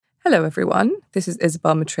Hello, everyone. This is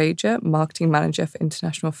Isabel Matreja, Marketing Manager for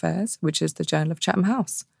International Affairs, which is the Journal of Chatham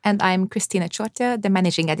House. And I'm Christina Ciordia, the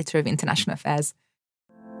Managing Editor of International Affairs.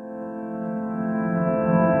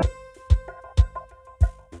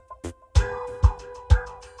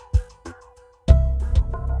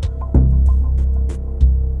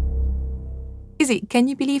 Izzy, can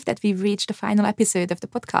you believe that we've reached the final episode of the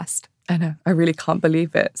podcast? I know, I really can't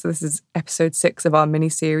believe it. So this is episode 6 of our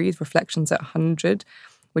mini-series, Reflections at 100,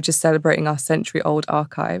 which is celebrating our century-old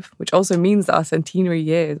archive, which also means that our centenary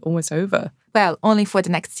year is almost over. Well, only for the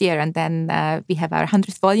next year, and then we have our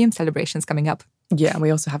 100th volume celebrations coming up. Yeah, and we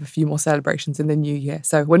also have a few more celebrations in the new year,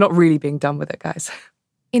 so we're not really being done with it, guys.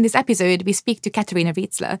 In this episode, we speak to Katharina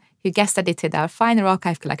Rietzler, who guest edited our final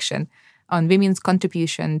archive collection on women's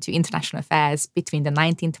contribution to international affairs between the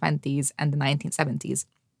 1920s and the 1970s.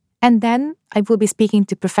 And then I will be speaking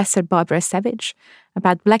to Professor Barbara Savage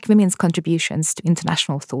about Black women's contributions to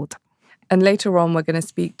international thought. And later on, we're going to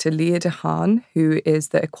speak to Leah DeHaan, who is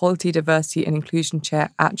the Equality, Diversity and Inclusion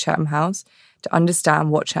Chair at Chatham House, to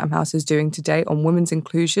understand what Chatham House is doing today on women's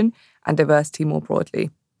inclusion and diversity more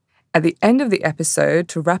broadly. At the end of the episode,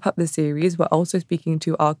 to wrap up the series, we're also speaking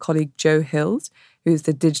to our colleague Jo Hills, who is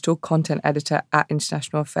the digital content editor at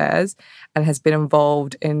International Affairs and has been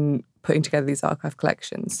involved in putting together these archive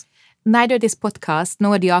collections. Neither this podcast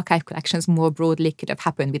nor the archive collections more broadly could have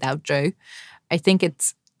happened without Jo. I think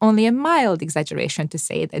it's only a mild exaggeration to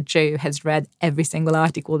say that Jo has read every single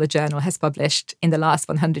article the journal has published in the last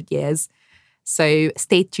 100 years. So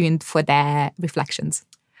stay tuned for their reflections.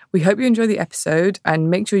 We hope you enjoy the episode and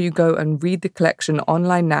make sure you go and read the collection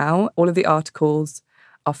online now. All of the articles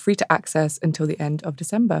are free to access until the end of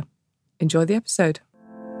December. Enjoy the episode.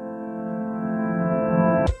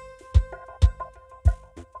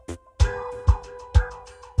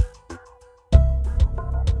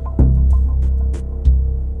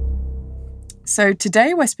 So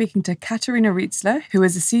today we're speaking to Katharina Rietzler, who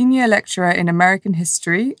is a senior lecturer in American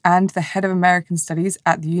history and the head of American studies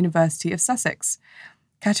at the University of Sussex.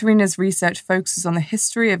 Katharina's research focuses on the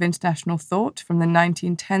history of international thought from the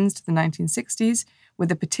 1910s to the 1960s, with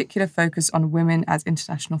a particular focus on women as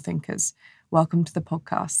international thinkers. Welcome to the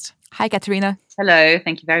podcast. Hi, Katharina. Hello.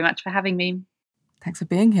 Thank you very much for having me. Thanks for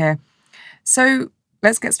being here. So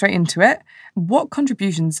let's get straight into it. What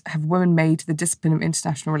contributions have women made to the discipline of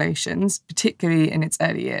international relations, particularly in its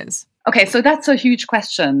early years? Okay, so that's a huge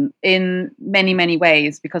question in many, many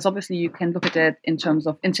ways, because obviously you can look at it in terms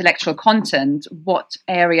of intellectual content. What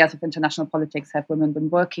areas of international politics have women been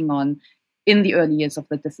working on in the early years of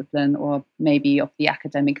the discipline or maybe of the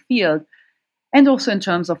academic field? And also in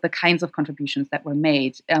terms of the kinds of contributions that were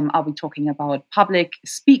made. Are we talking about public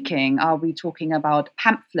speaking? Are we talking about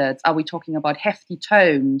pamphlets? Are we talking about hefty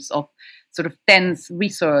tomes of sort of dense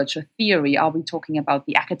research or theory? Are we talking about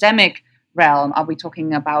the academic realm? Are we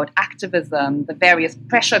talking about activism, the various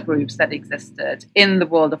pressure groups that existed in the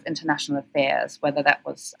world of international affairs, whether that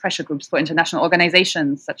was pressure groups for international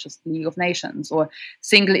organizations such as the League of Nations or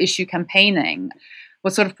single issue campaigning?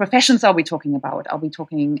 What sort of professions are we talking about? Are we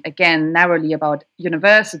talking, again, narrowly about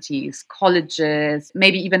universities, colleges,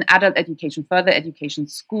 maybe even adult education, further education,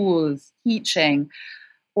 schools, teaching?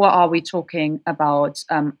 Or are we talking about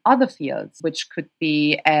other fields, which could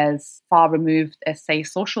be as far removed as, say,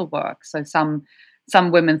 social work? So some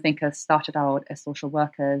women thinkers started out as social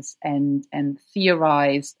workers and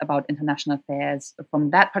theorized about international affairs from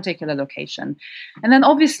that particular location. And then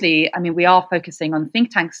obviously, I mean, we are focusing on think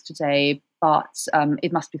tanks today, but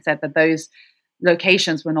it must be said that those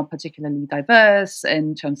locations were not particularly diverse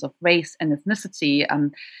in terms of race and ethnicity.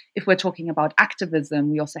 If we're talking about activism,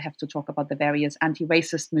 we also have to talk about the various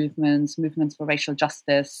anti-racist movements for racial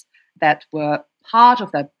justice that were part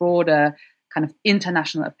of that broader kind of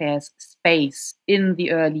international affairs space in the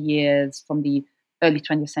early years from the early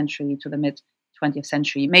 20th century to the mid 20th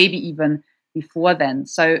century, maybe even before then.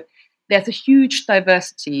 So there's a huge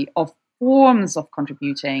diversity of forms of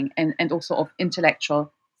contributing and also of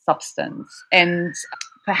intellectual substance. And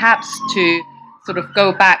perhaps to sort of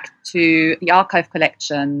go back to the archive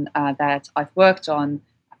collection that I've worked on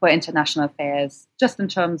for international affairs, just in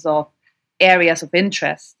terms of areas of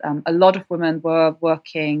interest, a lot of women were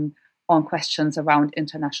working on questions around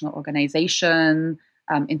international organization,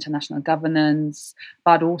 international governance,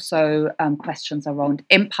 but also questions around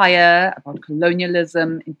empire, about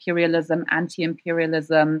colonialism, imperialism,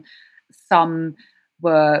 anti-imperialism. Some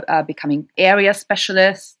were becoming area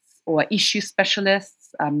specialists or issue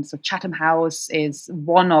specialists. So Chatham House is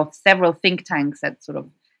one of several think tanks that sort of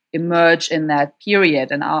emerge in that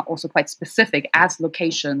period and are also quite specific as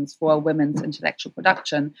locations for women's intellectual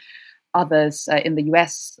production. others in the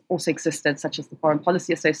US also existed, such as the Foreign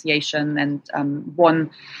Policy Association. And one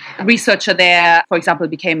researcher there, for example,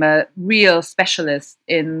 became a real specialist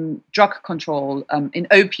in drug control, in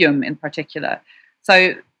opium in particular.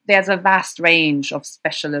 So there's a vast range of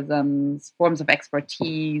specialisms, forms of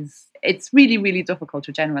expertise. It's really, really difficult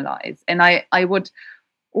to generalize. And I would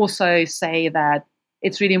also say that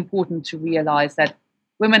it's really important to realize that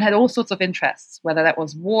women had all sorts of interests, whether that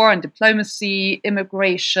was war and diplomacy,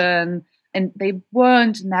 immigration, and they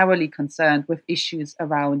weren't narrowly concerned with issues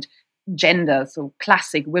around gender, so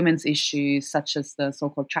classic women's issues such as the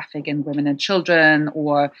so-called traffic in women and children,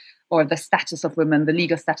 or the status of women, the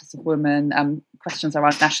legal status of women, questions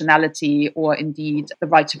around nationality, or indeed the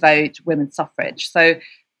right to vote, women's suffrage. So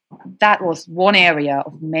that was one area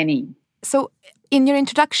of many. So in your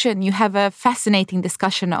introduction, you have a fascinating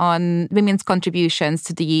discussion on women's contributions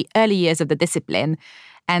to the early years of the discipline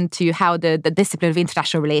and to how the discipline of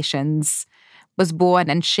international relations was born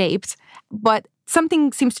and shaped. But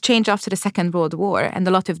something seems to change after the Second World War, and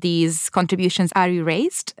a lot of these contributions are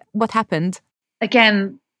erased. What happened?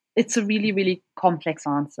 Again, it's a really, really complex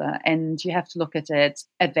answer, and you have to look at it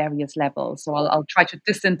at various levels. So I'll try to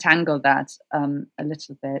disentangle that a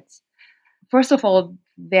little bit. First of all,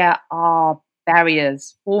 there are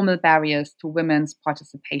barriers, formal barriers to women's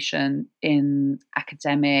participation in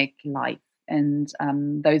academic life. And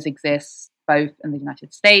those exist both in the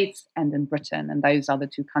United States and in Britain. And those are the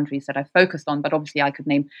two countries that I focused on. But obviously, I could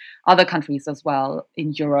name other countries as well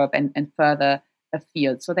in Europe and further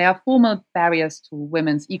afield. So there are formal barriers to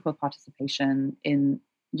women's equal participation in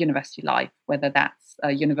university life, whether that's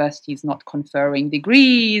universities not conferring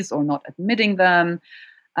degrees or not admitting them.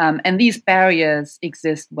 And these barriers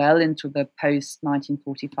exist well into the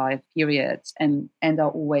post-1945 period and are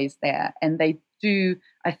always there. And they do,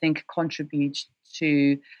 I think, contribute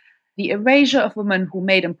to the erasure of women who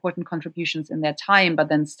made important contributions in their time, but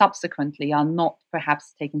then subsequently are not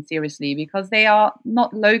perhaps taken seriously because they are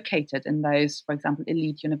not located in those, for example,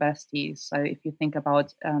 elite universities. So if you think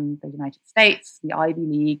about the United States, the Ivy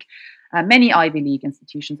League, many Ivy League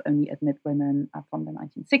institutions only admit women from the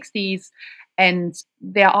 1960s. And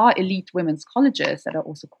there are elite women's colleges that are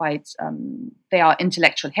also quite, they are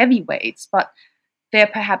intellectual heavyweights, but they're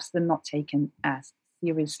perhaps then not taken as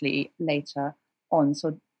seriously later on.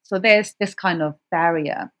 So there's this kind of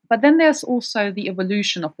barrier. But then there's also the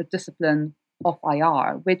evolution of the discipline of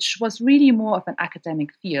IR, which was really more of an academic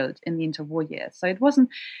field in the interwar years. So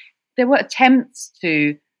there were attempts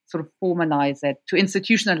to sort of formalize it, to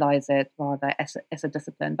institutionalize it rather as a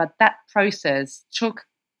discipline. But that process took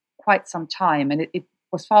quite some time, and it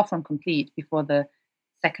was far from complete before the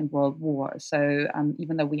Second World War. So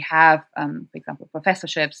even though we have, for example,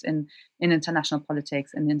 professorships in international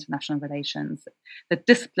politics and international relations, the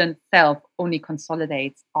discipline itself only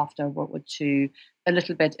consolidates after World War II, a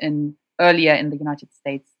little bit earlier in the United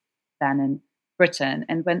States than in Britain.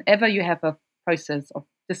 And whenever you have a process of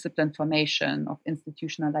discipline formation, of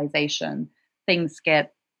institutionalization, things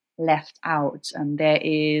get left out. And there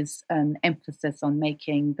is an emphasis on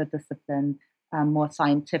making the discipline more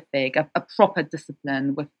scientific, a proper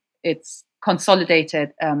discipline with its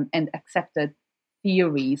consolidated and accepted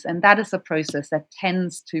theories. And that is a process that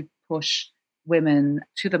tends to push women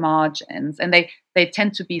to the margins. And they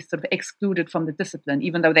tend to be sort of excluded from the discipline,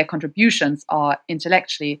 even though their contributions are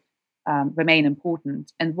intellectually remain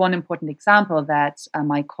important. And one important example that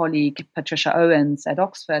my colleague Patricia Owens at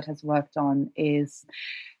Oxford has worked on is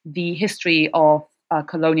the history of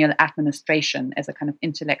colonial administration as a kind of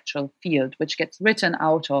intellectual field, which gets written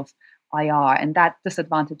out of IR, and that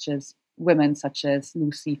disadvantages women such as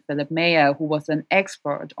Lucy Philip Mayer, who was an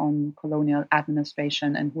expert on colonial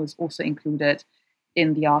administration and who was also included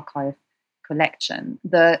in the archive collection.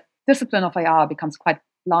 The discipline of IR becomes quite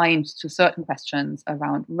blind to certain questions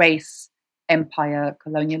around race, empire,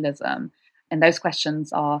 colonialism, and those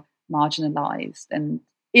questions are marginalized. And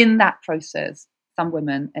in that process, some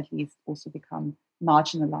women at least also become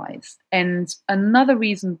marginalized. And another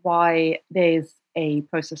reason why there's a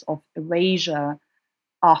process of erasure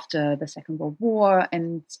after the Second World War,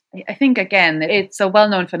 and I think, again, it's a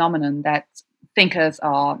well-known phenomenon that thinkers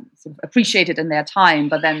are sort of appreciated in their time,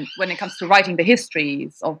 but then when it comes to writing the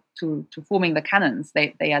histories to forming the canons,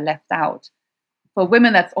 they are left out. For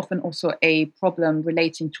women, that's often also a problem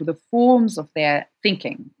relating to the forms of their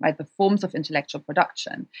thinking, right? The forms of intellectual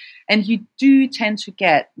production. And you do tend to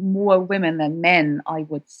get more women than men, I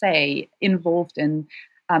would say, involved in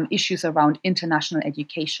issues around international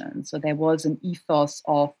education. So there was an ethos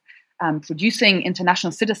of producing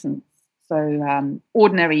international citizens. So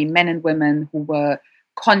ordinary men and women who were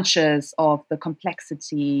conscious of the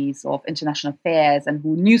complexities of international affairs and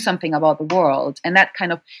who knew something about the world. And that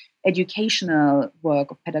kind of educational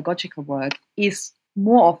work, of pedagogical work, is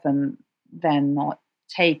more often than not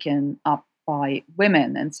taken up by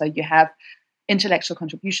women. And so you have intellectual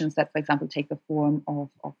contributions that, for example, take the form of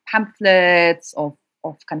pamphlets, of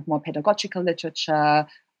kind of more pedagogical literature,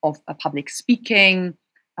 of public speaking.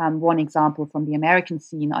 One example from the American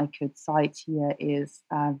scene I could cite here is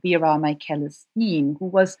Vera Michaelis-Dean, who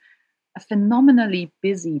was a phenomenally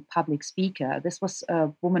busy public speaker. This was a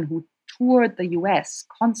woman who toured the US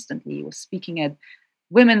constantly, was speaking at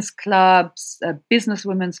women's clubs, business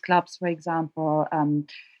women's clubs, for example,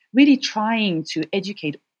 really trying to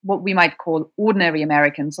educate what we might call ordinary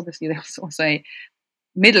Americans. Obviously, there's also a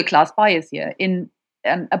middle class bias here in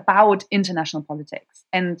about international politics.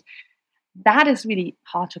 And that is really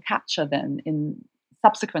hard to capture then in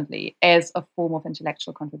subsequently as a form of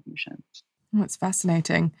intellectual contribution. That's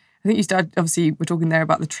fascinating. I think you started, obviously, we're talking there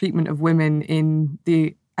about the treatment of women in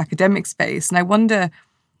the academic space. And I wonder,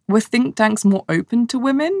 were think tanks more open to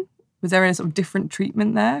women? Was there a sort of different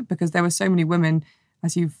treatment there? Because there were so many women,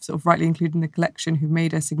 as you've sort of rightly included in the collection, who've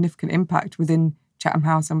made a significant impact within Chatham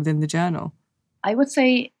House and within the journal. I would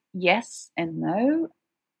say yes and no.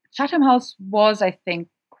 Chatham House was, I think,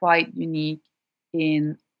 quite unique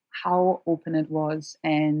in how open it was,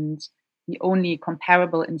 and the only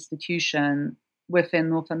comparable institution within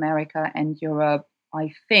North America and Europe,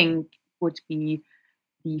 I think, would be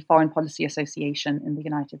the Foreign Policy Association in the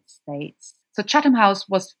United States. So Chatham House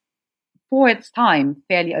was, for its time,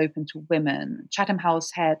 fairly open to women. Chatham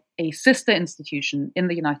House had a sister institution in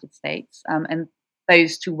the United States, and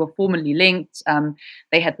those two were formally linked.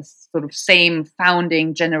 They had the sort of same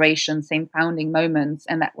founding generation, same founding moments,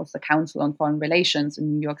 and that was the Council on Foreign Relations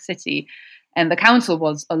in New York City. And the council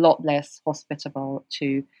was a lot less hospitable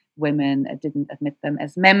to women. It didn't admit them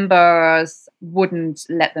as members, wouldn't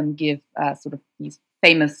let them give sort of these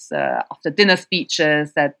famous after-dinner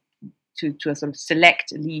speeches that to a sort of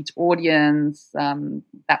select elite audience.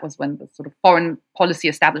 That was when the sort of foreign policy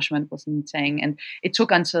establishment was meeting. And it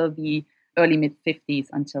took until the early mid-50s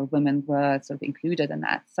until women were sort of included in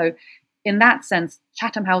that. So in that sense,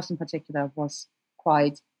 Chatham House in particular was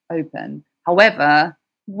quite open. However,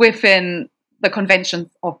 within the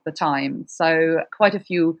conventions of the time, so quite a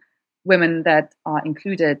few women that are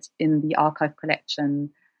included in the archive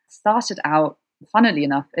collection started out, funnily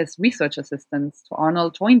enough, as research assistants to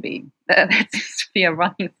Arnold Toynbee. That seems to be a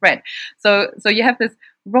running thread. So you have this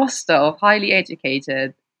roster of highly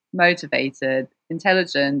educated, motivated,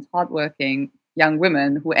 intelligent, hardworking young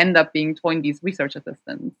women who end up being Toynbee's research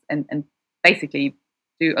assistants and basically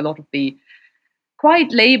do a lot of the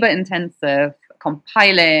quite labor-intensive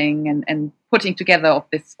compiling and putting together of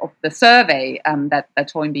the survey that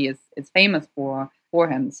Toynbee is famous for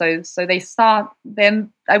him. So they start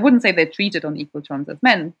then. I wouldn't say they're treated on equal terms as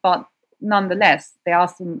men, but nonetheless, there are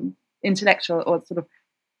some intellectual or sort of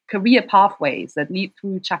career pathways that lead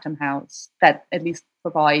through Chatham House that at least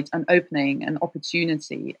provide an opening, an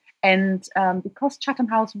opportunity. And because Chatham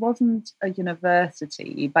House wasn't a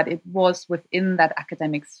university, but it was within that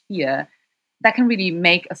academic sphere, that can really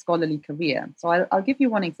make a scholarly career. So I'll give you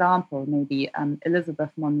one example, maybe.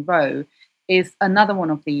 Elizabeth Monroe is another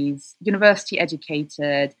one of these, university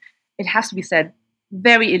educated, it has to be said,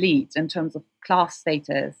 very elite in terms of class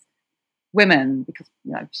status, women, because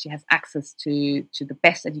she has access to the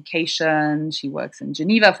best education. She works in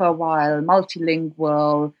Geneva for a while,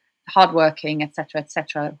 multilingual, hardworking,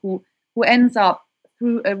 etc., who ends up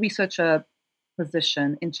through a researcher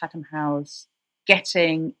position in Chatham House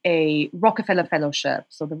getting a Rockefeller Fellowship.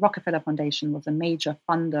 So the Rockefeller Foundation was a major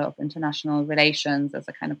funder of international relations as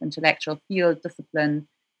a kind of intellectual field discipline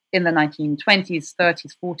in the 1920s,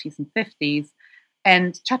 30s, 40s, and 50s.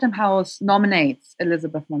 And Chatham House nominates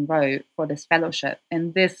Elizabeth Monroe for this fellowship.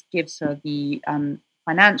 And this gives her the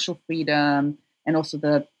financial freedom and also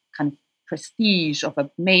the kind of prestige of a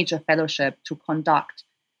major fellowship to conduct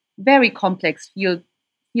very complex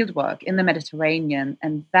fieldwork in the Mediterranean.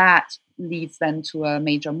 And that leads then to a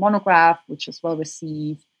major monograph, which is well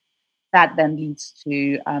received. That then leads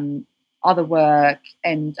to other work.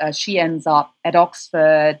 And she ends up at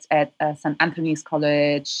Oxford, at St. Anthony's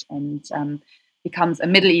College, and becomes a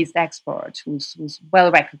Middle East expert who's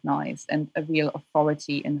well recognized and a real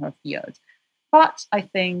authority in her field. But I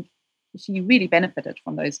think she really benefited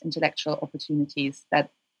from those intellectual opportunities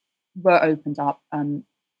that were opened up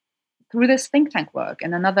through this think tank work.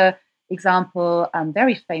 And another example,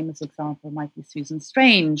 very famous example, might be Susan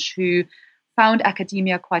Strange, who found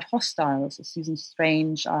academia quite hostile. So Susan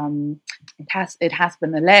Strange, it has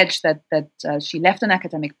been alleged that she left an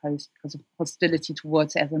academic post because of hostility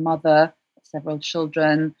towards her as a mother of several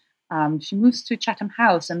children. She moves to Chatham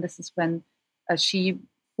House, and this is when she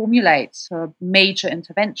formulates her major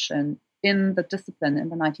intervention in the discipline in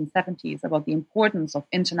the 1970s about the importance of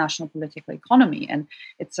international political economy. And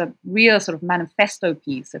it's a real sort of manifesto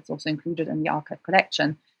piece. It's also included in the archive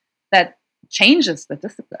collection that changes the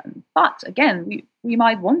discipline. But again, we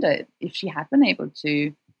might wonder if she had been able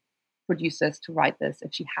to produce this, to write this,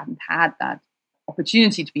 if she hadn't had that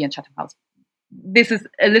opportunity to be in Chatham House. This is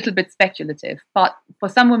a little bit speculative, but for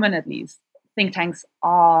some women at least, think tanks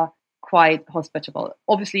are quite hospitable.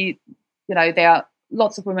 Obviously, there are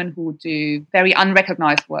lots of women who do very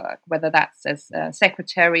unrecognized work, whether that's as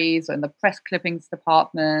secretaries or in the press clippings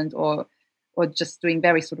department or just doing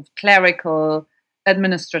very sort of clerical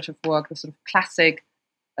administrative work, the sort of classic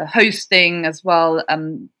hosting as well.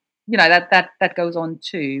 That goes on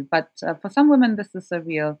too. But for some women, this is a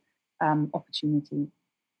real opportunity.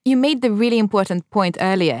 You made the really important point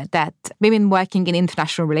earlier that women working in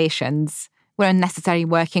international relations weren't necessarily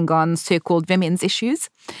working on so-called women's issues.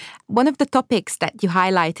 One of the topics that you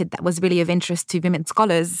highlighted that was really of interest to women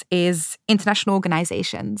scholars is international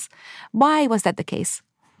organizations. Why was that the case?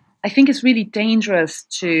 I think it's really dangerous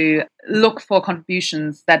to look for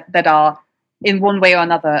contributions that are in one way or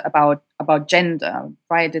another about gender,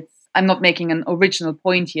 right? I'm not making an original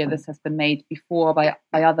point here. This has been made before by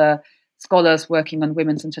other scholars working on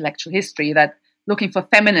women's intellectual history, that looking for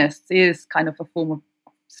feminists is kind of a form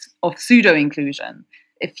of pseudo-inclusion.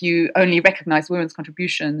 If you only recognize women's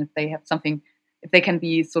contribution, if they can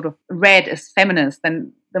be sort of read as feminist,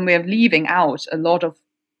 then we're leaving out a lot of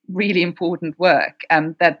really important work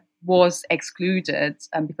that was excluded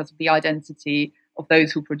because of the identity of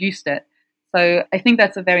those who produced it. So I think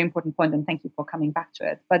that's a very important point, and thank you for coming back to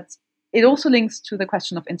it. But it also links to the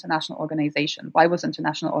question of international organization. Why was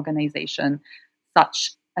international organization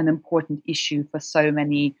such an important issue for so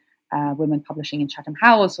many women publishing in Chatham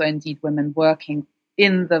House, or indeed women working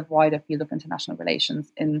in the wider field of international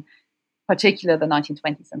relations, in particular the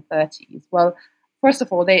 1920s and 30s? Well, first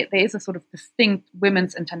of all, there is a sort of distinct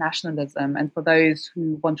women's internationalism. And for those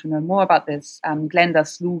who want to know more about this, Glenda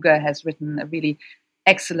Sluga has written a really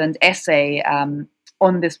excellent essay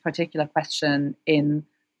on this particular question in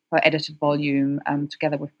her edited volume,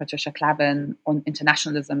 together with Patricia Clavin, on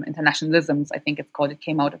internationalisms, I think it's called. It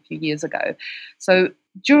came out a few years ago. So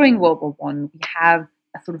during World War I, we have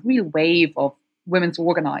a sort of real wave of women's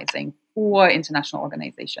organizing for international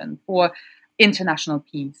organization, for international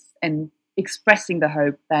peace, and expressing the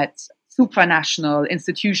hope that supranational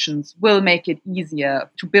institutions will make it easier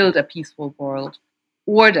to build a peaceful world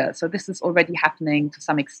order. So this is already happening to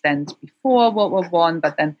some extent before World War I,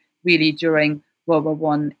 but then really during World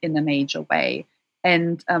War I in a major way.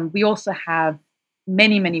 And we also have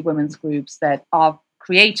many, many women's groups that are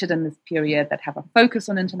created in this period that have a focus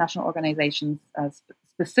on international organizations,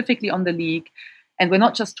 specifically on the League. And we're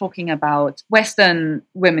not just talking about Western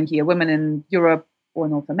women here, women in Europe or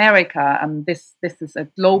North America. This is a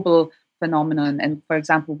global phenomenon. And for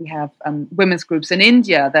example, we have women's groups in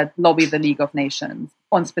India that lobby the League of Nations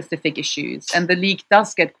on specific issues. And the League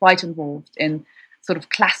does get quite involved in sort of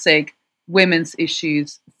classic women's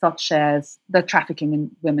issues, such as the trafficking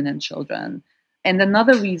in women and children. And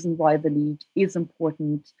another reason why the League is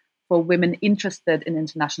important for women interested in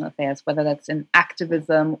international affairs, whether that's in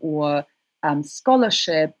activism or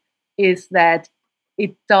scholarship, is that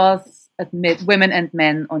it does admit women and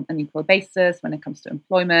men on an equal basis when it comes to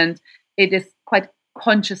employment. It is quite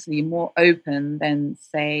consciously more open than,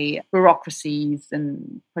 say, bureaucracies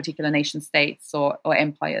in particular nation states or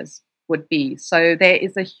empires would be. So there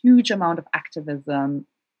is a huge amount of activism,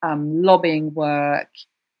 lobbying work,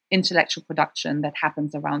 intellectual production that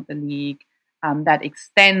happens around the League, that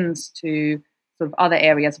extends to sort of other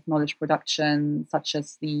areas of knowledge production, such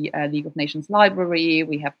as the League of Nations Library.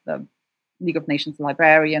 We have the League of Nations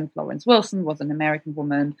librarian Florence Wilson, was an American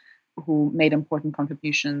woman who made important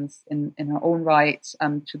contributions in her own right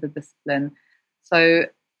to the discipline. So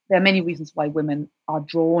there are many reasons why women are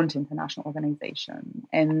drawn to international organization.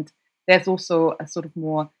 And there's also a sort of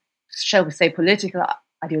more, shall we say, political,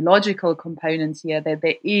 ideological component here. That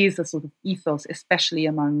there is a sort of ethos, especially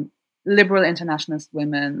among liberal internationalist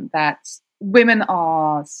women, that women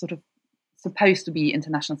are sort of supposed to be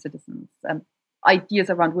international citizens. Ideas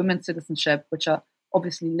around women's citizenship, which are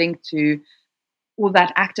obviously linked to all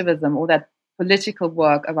that activism, all that political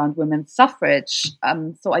work around women's suffrage.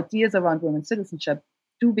 So ideas around women's citizenship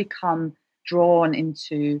do become drawn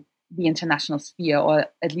into the international sphere, or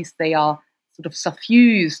at least they are sort of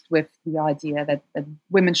suffused with the idea that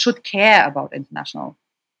women should care about international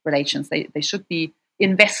relations. They should be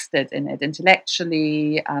invested in it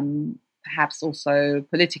intellectually, perhaps also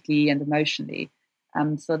politically and emotionally.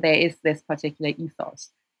 So there is this particular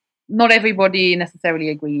ethos. Not everybody necessarily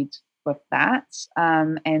agreed with that.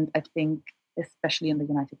 And I think, especially in the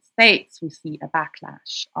United States, we see a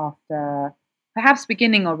backlash after perhaps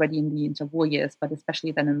beginning already in the interwar years, but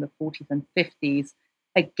especially then in the 40s and 50s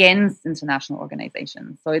against international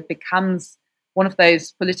organizations. So it becomes one of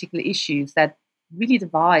those political issues that really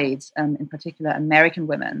divides, in particular, American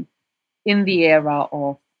women in the era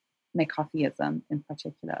of McCarthyism in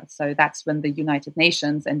particular. So that's when the United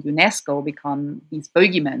Nations and UNESCO become these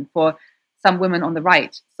bogeymen for some women on the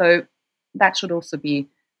right. So that should also be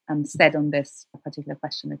said on this particular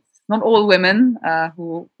question. It's not all women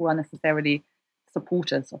who are necessarily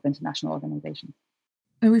supporters of international organizations.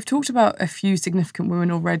 Now, we've talked about a few significant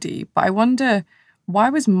women already, but I wonder, why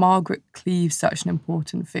was Margaret Cleave such an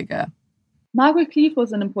important figure? Margaret Cleave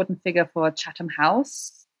was an important figure for Chatham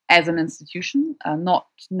House as an institution, not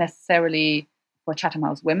necessarily for Chatham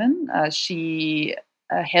House women. She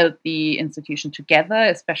held the institution together,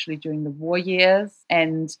 especially during the war years.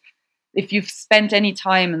 And if you've spent any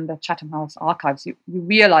time in the Chatham House archives, you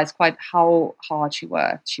realize quite how hard she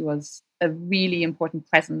worked. She was a really important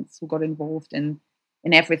presence who got involved in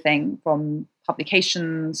everything from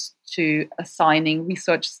publications to assigning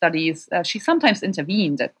research studies. She sometimes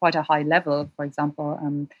intervened at quite a high level. For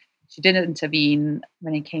example, she did intervene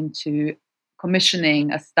when it came to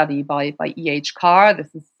commissioning a study by E.H. Carr.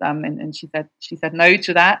 This is and she said no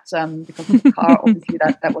to that because Carr, obviously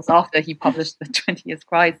that was after he published the 20 Years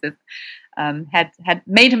Crisis, had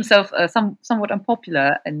made himself somewhat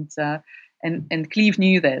unpopular, and Cleave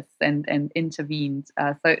knew this and intervened.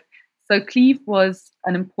 So Cleave was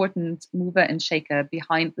an important mover and shaker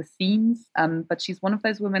behind the scenes, but she's one of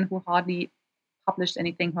those women who hardly published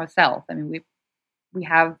anything herself. I mean, we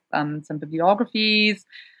have some bibliographies,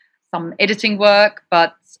 some editing work,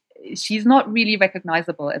 but she's not really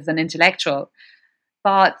recognizable as an intellectual.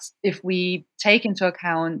 But if we take into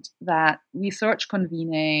account that research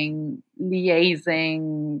convening,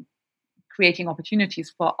 liaising, creating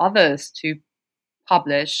opportunities for others to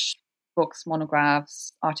publish books,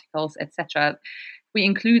 monographs, articles, etc., we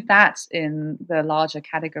include that in the larger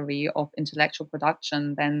category of intellectual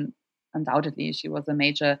production, then undoubtedly she was a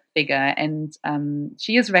major figure, and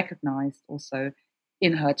she is recognized also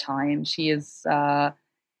in her time. She's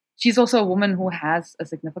also a woman who has a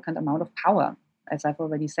significant amount of power. As I've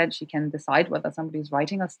already said, she can decide whether somebody's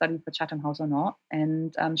writing a study for Chatham House or not.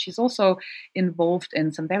 And she's also involved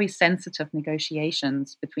in some very sensitive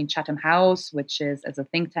negotiations between Chatham House, which is, as a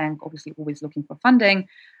think tank, obviously always looking for funding,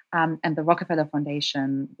 and the Rockefeller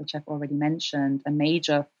Foundation, which I've already mentioned, a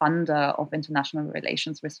major funder of international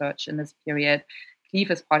relations research in this period.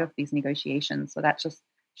 Cleave is part of these negotiations. So that just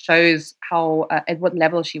shows how, at what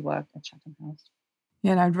level she worked at Chatham House.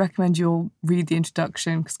 Yeah, and I would recommend you all read the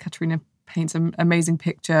introduction, because Katerina paints an amazing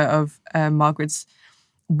picture of Margaret's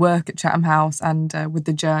work at Chatham House and with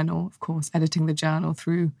the journal, of course, editing the journal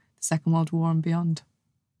through the Second World War and beyond.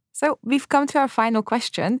 So we've come to our final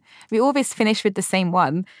question. We always finish with the same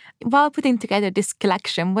one. While putting together this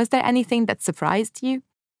collection, was there anything that surprised you?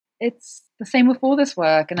 It's the same with all this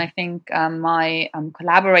work. And I think my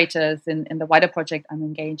collaborators in the wider project I'm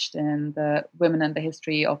engaged in, the Women and the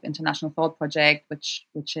History of International Thought project, which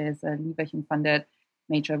is a Leverhulme-funded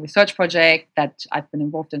major research project that I've been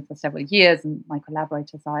involved in for several years. And my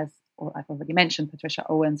collaborators are, I've already mentioned, Patricia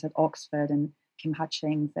Owens at Oxford and Kim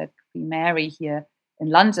Hutchings at Queen Mary here in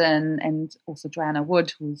London, and also Joanna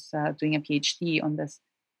Wood, who's doing a PhD on this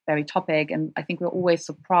very topic. And I think we're always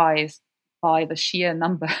surprised by the sheer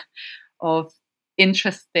number of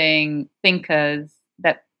interesting thinkers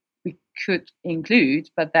that we could include,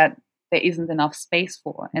 but that there isn't enough space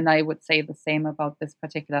for. And I would say the same about this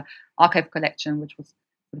particular archive collection, which was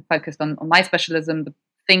sort of focused on my specialism, the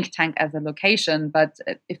think tank as a location. But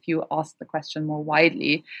if you ask the question more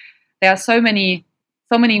widely, there are so many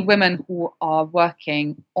women who are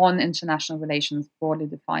working on international relations broadly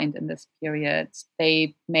defined in this period.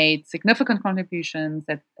 They made significant contributions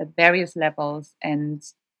at various levels, and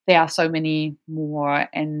there are so many more.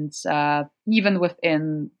 And even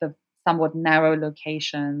within the somewhat narrow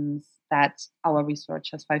locations that our research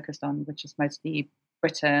has focused on, which is mostly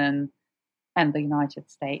Britain and the United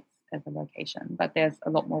States as a location. But there's a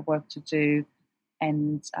lot more work to do.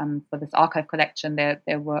 And for this archive collection, there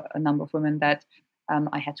were a number of women that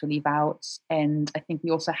I had to leave out. And I think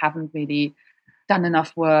we also haven't really done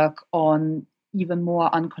enough work on even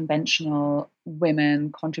more unconventional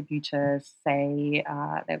women contributors. Say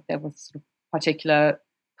there was sort of particular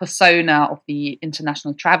persona of the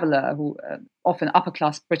international traveller, who often upper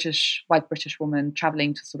class white British woman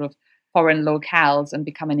traveling to sort of foreign locales and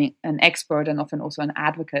becoming an expert and often also an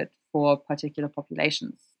advocate for particular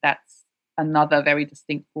populations. That's another very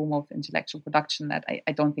distinct form of intellectual production that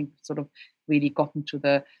I don't think sort of really gotten to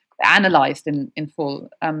the analyzed in full.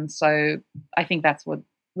 So I think that's what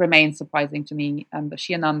remains surprising to me. The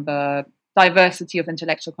sheer number, diversity of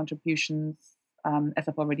intellectual contributions. As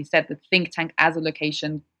I've already said, the think tank as a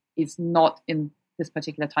location is not in this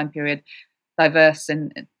particular time period diverse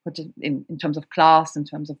in terms of class, in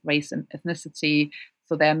terms of race and ethnicity.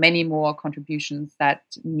 So there are many more contributions that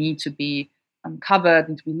need to be uncovered,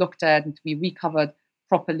 need to be looked at, need to be recovered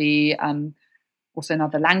properly. Also in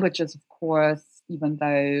other languages, of course, even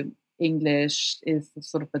though English is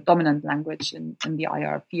sort of the dominant language in the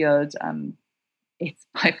IR field, it's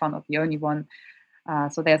by far not the only one.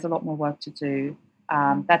 So there's a lot more work to do.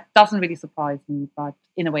 That doesn't really surprise me, but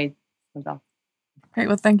in a way, it still does. Great.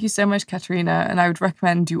 Well, thank you so much, Katerina. And I would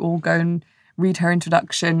recommend you all go and read her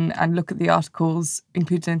introduction and look at the articles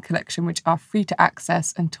included in the collection, which are free to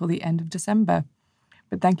access until the end of December.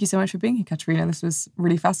 But thank you so much for being here, Katerina. This was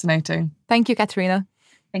really fascinating. Thank you, Katerina.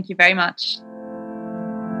 Thank you very much.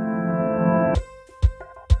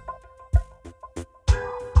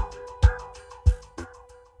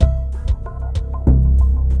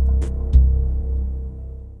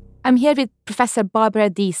 I'm here with Professor Barbara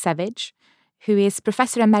D. Savage, who is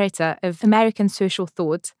Professor Emerita of American Social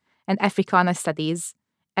Thought and Africana Studies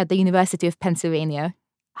at the University of Pennsylvania.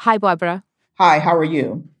 Hi, Barbara. Hi, how are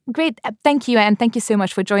you? Great. Thank you. And thank you so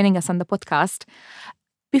much for joining us on the podcast.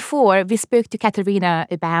 Before, we spoke to Katerina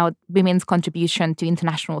about women's contribution to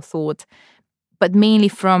international thought, but mainly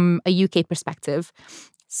from a UK perspective.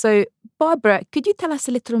 So, Barbara, could you tell us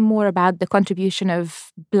a little more about the contribution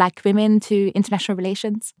of Black women to international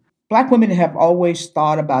relations? Black women have always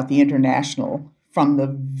thought about the international from the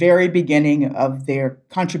very beginning of their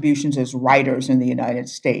contributions as writers in the United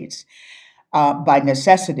States by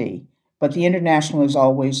necessity. But the international is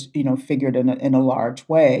always, figured in a large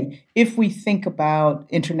way. If we think about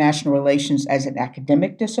international relations as an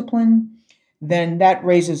academic discipline, then that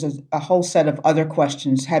raises a whole set of other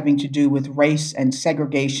questions having to do with race and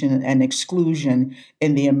segregation and exclusion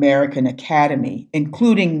in the American academy,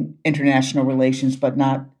 including international relations, but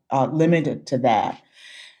not limited to that.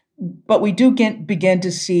 But we do begin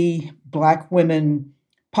to see Black women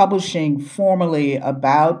publishing formally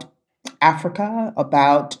about Africa,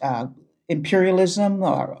 about imperialism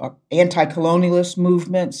or anti-colonialist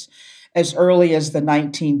movements as early as the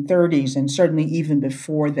 1930s, and certainly even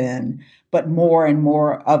before then, but more and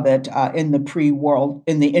more of it in the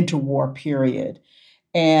interwar period.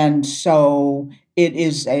 And so it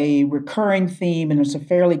is a recurring theme, and it's a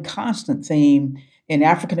fairly constant theme in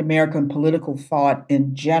African American political thought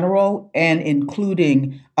in general, and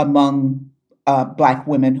including among Black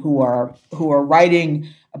women who are writing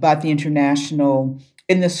about the international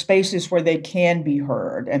in the spaces where they can be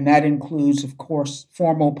heard. And that includes, of course,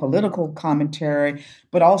 formal political commentary,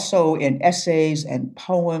 but also in essays and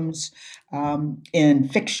poems, in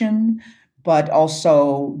fiction, but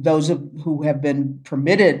also those who have been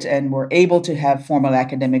permitted and were able to have formal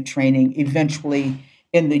academic training eventually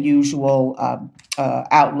in the usual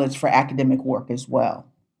outlets for academic work as well.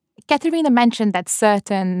 Katerina mentioned that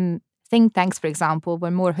certain think tanks, for example,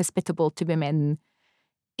 were more hospitable to women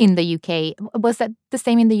in the UK. Was that the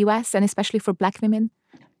same in the US, and especially for Black women?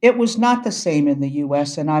 It was not the same in the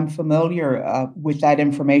US, and I'm familiar with that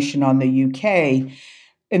information on the UK.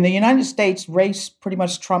 In the United States, race pretty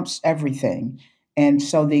much trumps everything. And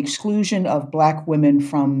so the exclusion of Black women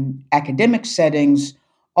from academic settings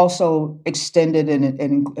also extended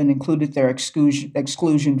and included their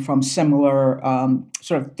exclusion from similar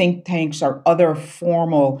sort of think tanks or other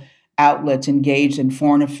formal outlets engaged in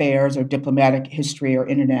foreign affairs or diplomatic history or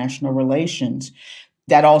international relations.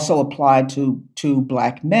 That also applied to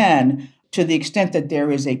Black men, to the extent that there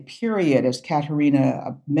is a period, as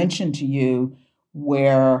Katerina mentioned to you,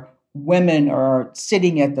 where women are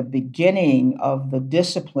sitting at the beginning of the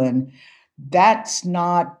discipline. That's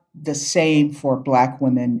not the same for Black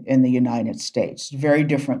women in the United States. Very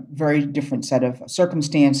different set of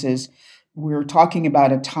circumstances. We're talking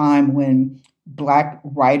about a time when Black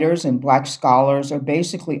writers and Black scholars are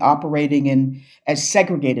basically operating as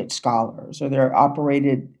segregated scholars, or they're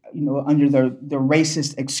operated, under their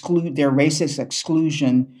racist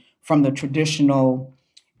exclusion from the traditional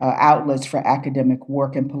outlets for academic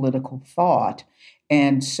work and political thought.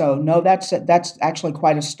 And so, no, that's actually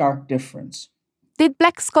quite a stark difference. Did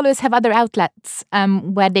Black scholars have other outlets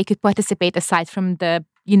where they could participate aside from the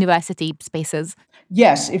university spaces?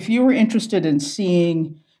 Yes, if you were interested in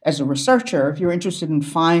seeing, as a researcher, if you're interested in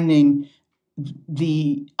finding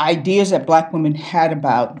the ideas that Black women had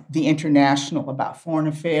about the international, about foreign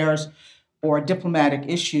affairs or diplomatic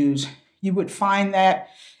issues, you would find that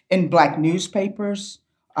in Black newspapers,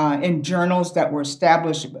 in journals that were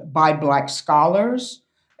established by Black scholars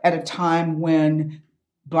at a time when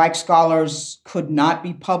Black scholars could not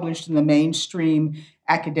be published in the mainstream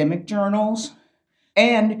academic journals.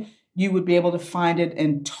 And you would be able to find it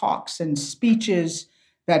in talks and speeches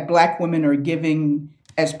that Black women are giving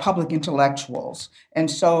as public intellectuals. And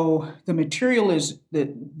so the material is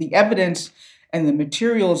the evidence and the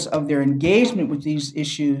materials of their engagement with these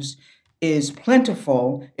issues is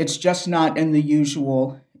plentiful. It's just not in the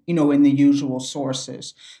usual, in the usual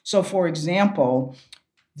sources. So, for example,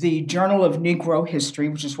 the Journal of Negro History,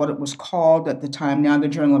 which is what it was called at the time, now the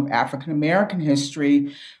Journal of African American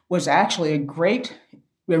History, was actually it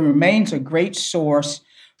remains a great source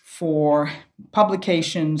for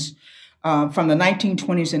publications from the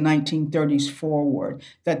 1920s and 1930s forward,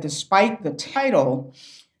 that despite the title,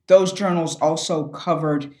 those journals also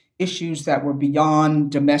covered issues that were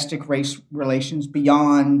beyond domestic race relations,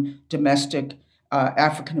 beyond domestic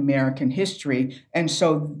African American history. And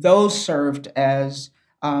so those served as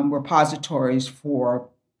repositories for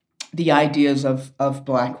the ideas of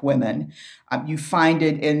Black women. You find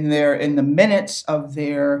it in the minutes of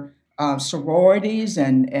their sororities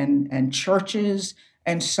and churches.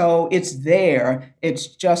 And so it's there. It's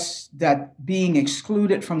just that being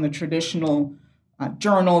excluded from the traditional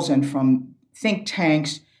journals and from think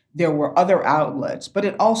tanks, there were other outlets. But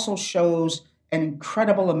it also shows an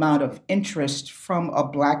incredible amount of interest from a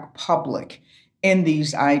Black public in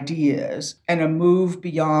these ideas and a move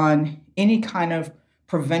beyond any kind of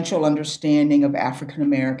provincial understanding of African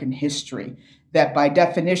American history, that by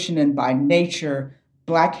definition and by nature,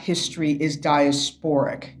 Black history is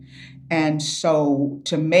diasporic. And so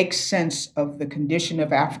to make sense of the condition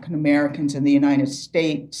of African Americans in the United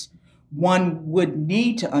States, one would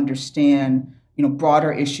need to understand,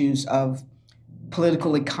 broader issues of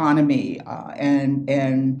political economy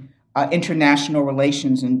and international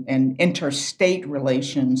relations and interstate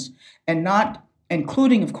relations, and not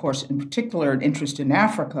including, of course, in particular, an interest in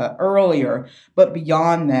Africa earlier, but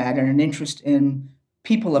beyond that, and an interest in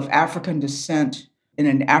people of African descent in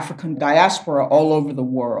an African diaspora all over the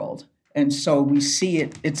world. And so we see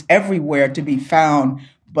it's everywhere to be found,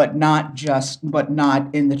 but not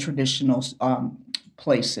in the traditional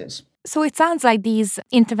places. So it sounds like these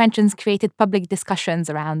interventions created public discussions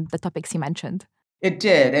around the topics you mentioned. It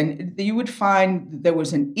did. And you would find there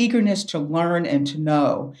was an eagerness to learn and to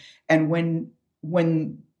know. And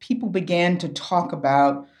when people began to talk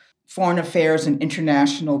about foreign affairs and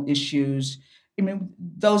international issues,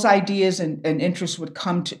 those ideas and interests would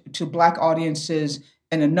come to Black audiences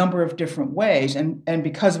in a number of different ways. And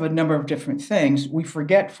because of a number of different things, we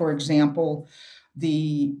forget, for example,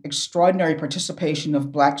 the extraordinary participation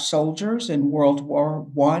of Black soldiers in World War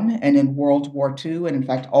I and in World War II, and in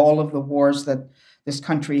fact, all of the wars that this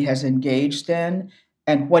country has engaged in,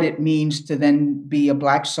 and what it means to then be a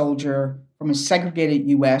Black soldier from a segregated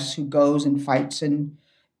U.S. who goes and fights in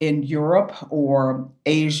Europe or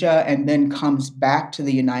Asia and then comes back to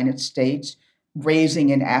the United States,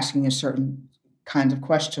 raising and asking a certain kinds of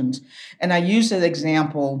questions. And I use that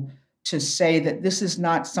example to say that this is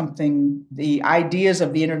not something, the ideas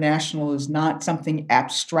of the international is not something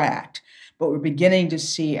abstract, but we're beginning to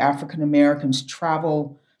see African Americans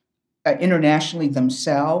travel internationally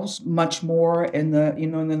themselves much more in the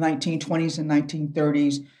 1920s and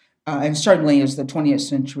 1930s, and certainly as the 20th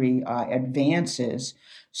century advances.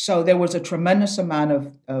 So there was a tremendous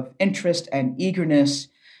amount of interest and eagerness,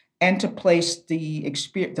 and to place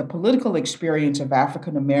the political experience of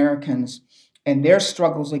African Americans and their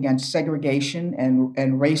struggles against segregation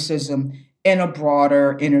and racism in a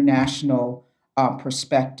broader international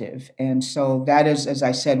perspective. And so that is, as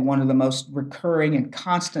I said, one of the most recurring and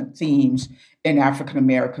constant themes in African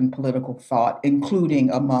American political thought,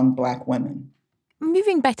 including among Black women.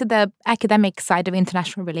 Moving back to the academic side of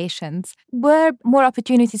international relations, were more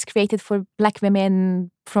opportunities created for Black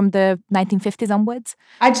women from the 1950s onwards?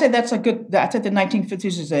 I'd say the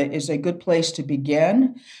 1950s is a good place to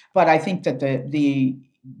begin, but I think that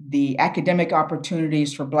the academic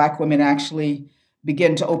opportunities for Black women actually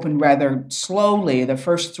begin to open rather slowly. The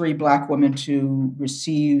first 3 Black women to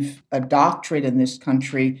receive a doctorate in this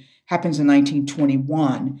country happens in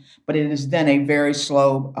 1921, but it is then a very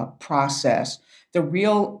slow process. The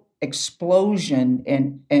real explosion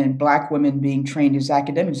in Black women being trained as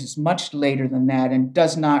academics is much later than that and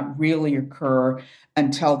does not really occur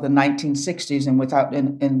until the 1960s,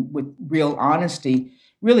 and with real honesty,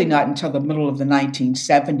 really not until the middle of the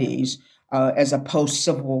 1970s as a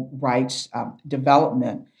post-civil rights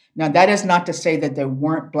development. Now, that is not to say that there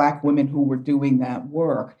weren't Black women who were doing that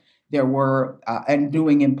work. There were, and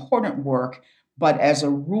doing important work, but as a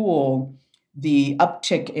rule, the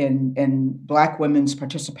uptick in Black women's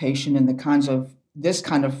participation in this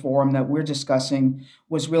kind of forum that we're discussing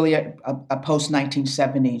was really a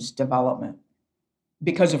post-1970s development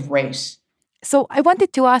because of race. So I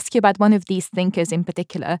wanted to ask you about one of these thinkers in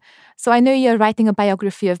particular. So I know you're writing a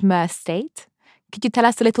biography of Merce Tate. Could you tell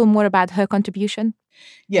us a little more about her contribution?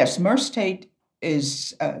 Yes, Merce Tate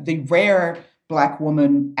is the rare Black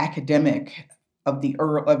woman academic of the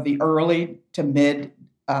early to mid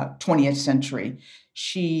 20th century.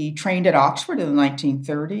 She trained at Oxford in the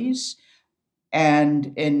 1930s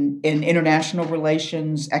and in international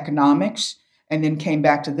relations, economics, and then came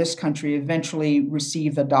back to this country, eventually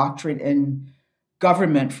received a doctorate in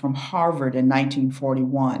government from Harvard in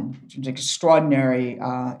 1941, which is an extraordinary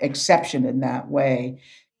exception in that way.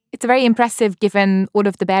 It's very impressive given all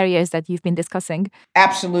of the barriers that you've been discussing.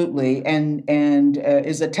 Absolutely, and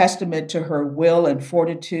is a testament to her will and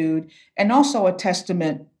fortitude, and also a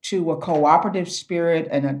testament to a cooperative spirit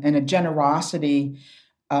and a generosity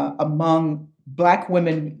among Black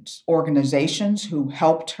women's organizations who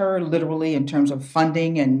helped her literally in terms of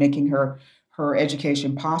funding and making her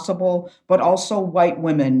education possible, but also white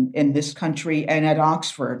women in this country and at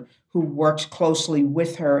Oxford who worked closely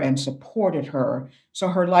with her and supported her. So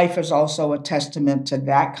her life is also a testament to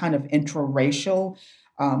that kind of intraracial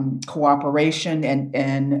cooperation and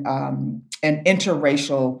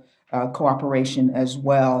interracial cooperation as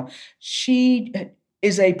well. She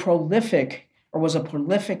is was a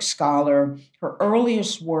prolific scholar. Her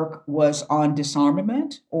earliest work was on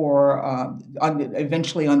disarmament or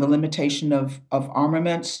eventually on the limitation of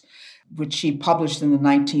armaments, which she published in the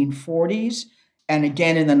 1940s and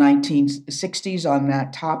again in the 1960s on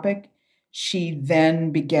that topic. She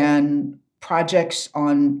then began projects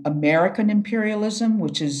on American imperialism,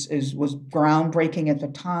 which was groundbreaking at the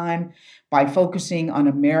time, by focusing on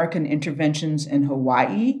American interventions in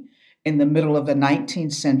Hawaii in the middle of the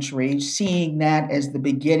 19th century, seeing that as the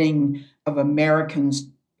beginning of American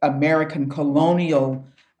colonial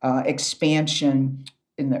expansion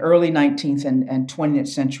in the early 19th and 20th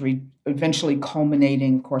century, eventually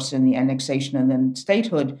culminating, of course, in the annexation and then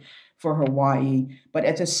statehood for Hawaii. But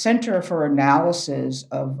at the center of her analysis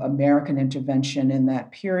of American intervention in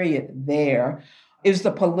that period there is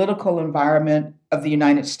the political environment of the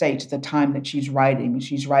United States at the time that she's writing.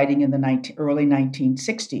 She's writing in the early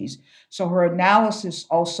 1960s. So her analysis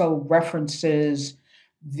also references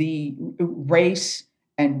the race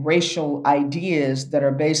and racial ideas that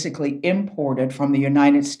are basically imported from the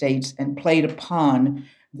United States and played upon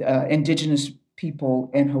indigenous people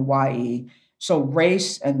in Hawaii. So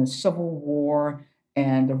race and the Civil War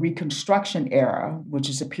and the Reconstruction era, which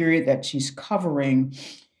is a period that she's covering,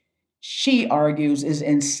 she argues is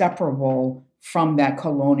inseparable from that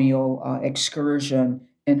colonial excursion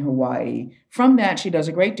in Hawaii. From that, she does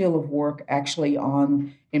a great deal of work actually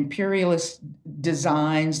on imperialist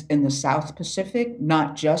designs in the South Pacific,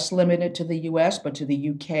 not just limited to the US, but to the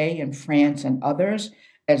UK and France and others,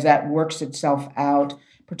 as that works itself out,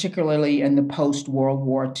 particularly in the post-World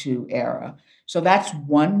War II era. So that's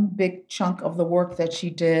one big chunk of the work that she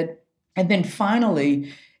did. And then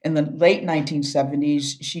finally, in the late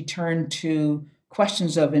 1970s, she turned to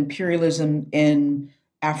questions of imperialism in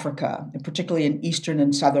Africa, and particularly in Eastern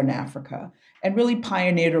and Southern Africa, and really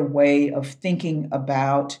pioneered a way of thinking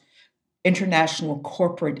about international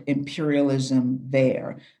corporate imperialism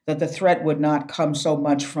there, that the threat would not come so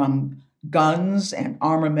much from guns and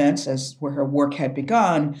armaments, as where her work had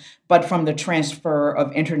begun, but from the transfer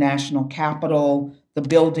of international capital, the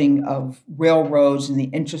building of railroads and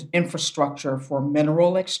the infrastructure for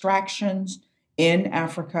mineral extractions in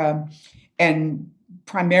Africa, and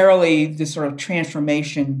primarily the sort of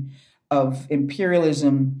transformation of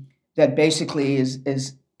imperialism that basically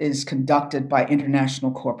is conducted by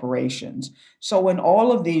international corporations. So in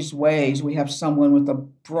all of these ways, we have someone with a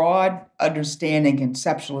broad understanding and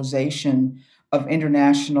conceptualization of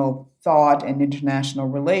international thought and international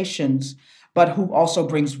relations, but who also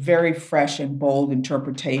brings very fresh and bold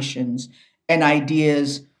interpretations and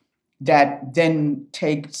ideas that then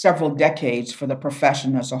take several decades for the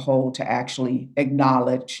profession as a whole to actually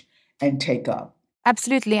acknowledge and take up.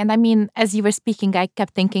 Absolutely. And I mean, as you were speaking, I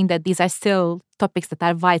kept thinking that these are still topics that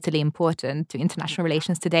are vitally important to international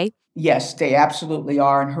relations today. Yes, they absolutely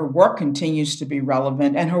are. And her work continues to be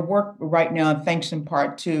relevant. And her work right now, thanks in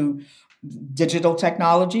part to digital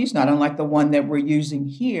technologies, not unlike the one that we're using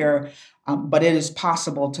here, but it is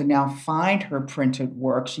possible to now find her printed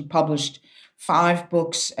work. She published 5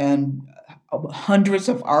 books and hundreds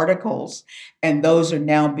of articles, and those are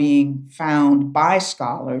now being found by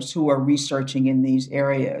scholars who are researching in these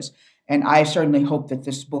areas. And I certainly hope that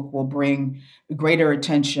this book will bring greater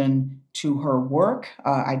attention to her work.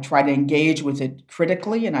 I try to engage with it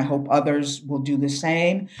critically, and I hope others will do the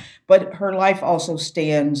same. But her life also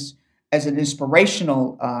stands as an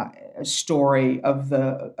inspirational story of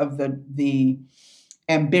the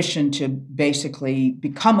ambition to basically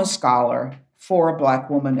become a scholar for a Black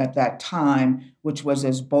woman at that time, which was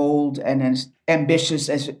as bold and as ambitious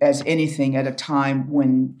as anything at a time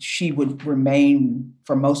when she would remain,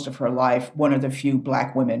 for most of her life, one of the few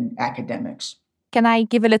Black women academics. Can I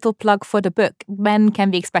give a little plug for the book? When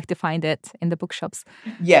can we expect to find it in the bookshops?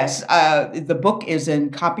 Yes, the book is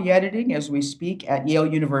in copy editing as we speak at Yale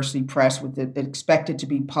University Press, with it expected to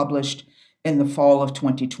be published in the fall of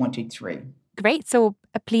 2023. Great. So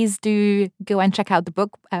please do go and check out the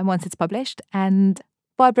book once it's published. And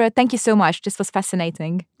Barbara, thank you so much. This was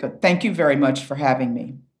fascinating. Good. Thank you very much for having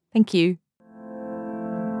me. Thank you.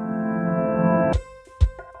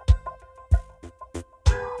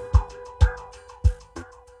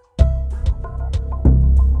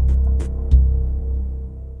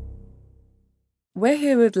 We're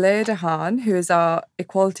here with Leah Dehaan, who is our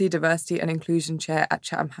Equality, Diversity and Inclusion Chair at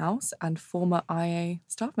Chatham House and former IA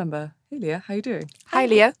staff member. Hey Leah, how are you doing? Hi,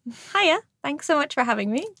 Leah. Hiya. Thanks so much for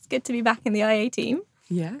having me. It's good to be back in the IA team.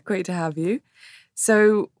 Yeah, great to have you.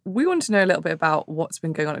 So we want to know a little bit about what's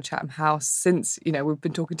been going on at Chatham House since, we've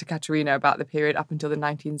been talking to Katerina about the period up until the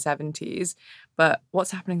 1970s, but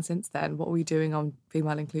what's happening since then? What are we doing on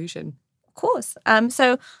female inclusion? Of course.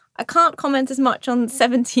 So I can't comment as much on the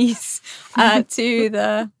 70s to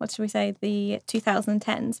the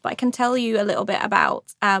 2010s, but I can tell you a little bit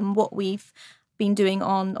about what we've been doing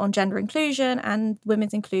on gender inclusion and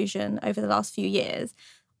women's inclusion over the last few years.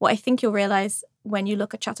 What I think you'll realise when you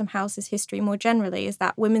look at Chatham House's history more generally is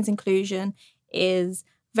that women's inclusion is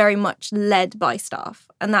very much led by staff,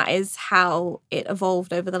 and that is how it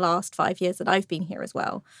evolved over the last 5 years that I've been here as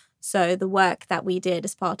well. So the work that we did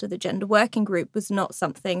as part of the gender working group was not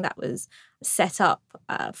something that was set up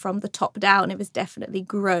from the top down. It was definitely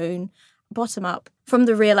grown bottom up from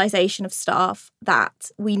the realisation of staff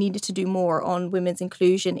that we needed to do more on women's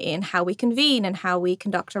inclusion in how we convene and how we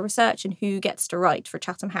conduct our research and who gets to write for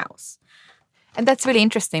Chatham House. And that's really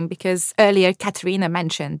interesting because earlier Katerina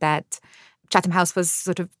mentioned that Chatham House was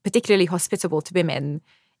sort of particularly hospitable to women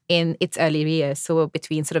in its early years, so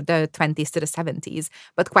between sort of the 20s to the 70s.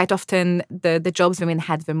 But quite often the jobs women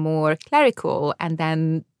had were more clerical, and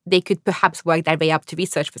then they could perhaps work their way up to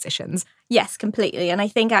research positions. Yes, completely. And I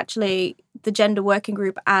think actually the gender working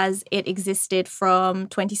group as it existed from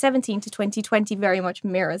 2017 to 2020 very much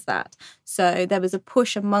mirrors that. So there was a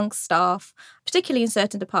push amongst staff, particularly in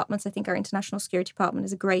certain departments. I think our international security department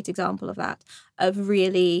is a great example of that, of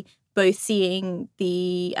really both seeing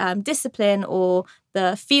the discipline or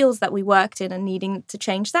the fields that we worked in and needing to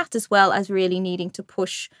change that, as well as really needing to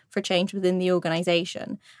push for change within the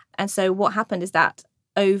organisation. And so what happened is that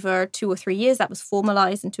over 2 or 3 years, that was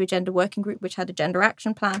formalised into a gender working group, which had a gender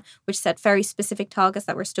action plan, which set very specific targets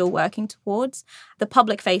that we're still working towards. The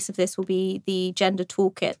public face of this will be the gender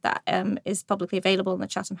toolkit that is publicly available on the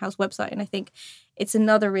Chatham House website. And I think it's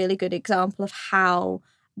another really good example of how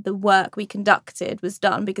the work we conducted was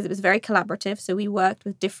done, because it was very collaborative. So we worked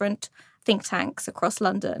with different think tanks across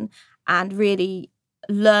London and really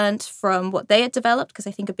learned from what they had developed, because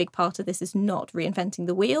I think a big part of this is not reinventing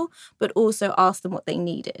the wheel, but also ask them what they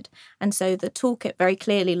needed. And so the toolkit very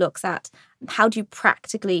clearly looks at how do you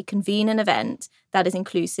practically convene an event that is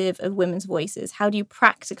inclusive of women's voices? How do you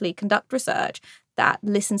practically conduct research that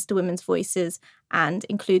listens to women's voices and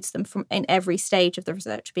includes them from in every stage of the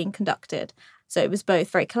research being conducted? So it was both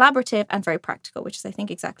very collaborative and very practical, which is, I think,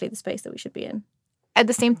 exactly the space that we should be in. At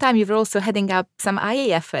the same time, you were also heading up some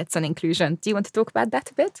IA efforts on inclusion. Do you want to talk about that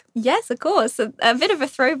a bit? Yes, of course. A bit of a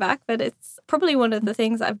throwback, but it's probably one of the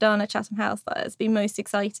things that I've done at Chatham House that has been most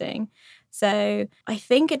exciting. So I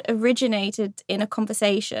think it originated in a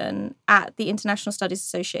conversation at the International Studies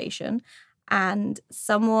Association, and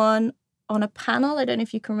someone on a panel, I don't know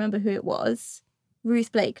if you can remember who it was,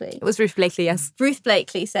 Ruth Blakely. It was Ruth Blakely, yes. Ruth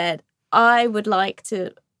Blakely said, I would like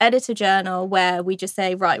to edit a journal where we just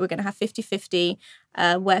say, right, we're going to have 50-50,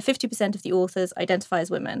 where 50% of the authors identify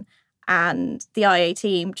as women. And the IA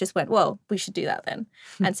team just went, well, we should do that then.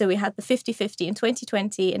 And so we had the 50/50 in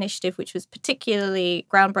 2020 initiative, which was particularly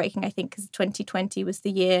groundbreaking, I think, because 2020 was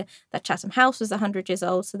the year that Chatham House was 100 years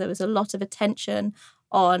old. So there was a lot of attention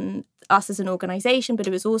on us as an organisation, but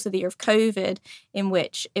it was also the year of COVID, in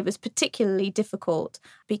which it was particularly difficult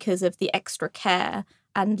because of the extra care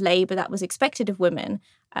and labour that was expected of women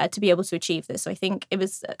to be able to achieve this. So I think it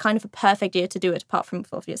was kind of a perfect year to do it, apart from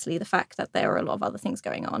obviously the fact that there were a lot of other things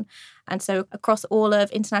going on. And so across all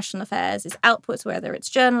of international affairs is outputs, whether it's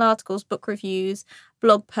journal articles, book reviews,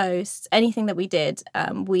 blog posts, anything that we did,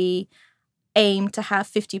 we aim to have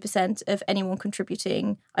 50% of anyone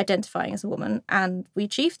contributing identifying as a woman, and we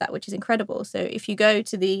achieved that, which is incredible. So if you go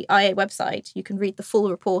to the IA website, you can read the full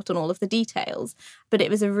report on all of the details, but it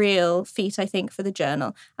was a real feat, I think, for the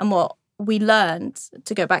journal. And what we learned,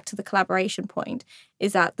 to go back to the collaboration point,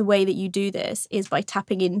 is that the way that you do this is by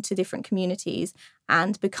tapping into different communities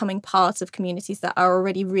and becoming part of communities that are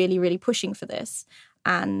already really, really pushing for this,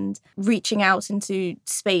 and reaching out into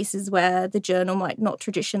spaces where the journal might not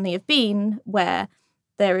traditionally have been, where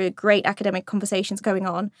there are great academic conversations going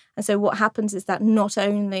on. And so what happens is that not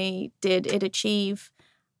only did it achieve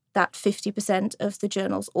that 50% of the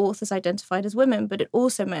journal's authors identified as women, but it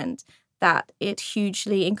also meant that it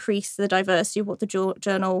hugely increased the diversity of what the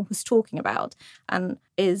journal was talking about, and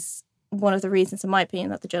is one of the reasons, in my opinion,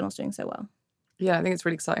 that the journal's doing so well. Yeah, I think it's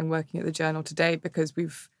really exciting working at the journal today, because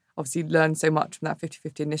we've obviously learned so much from that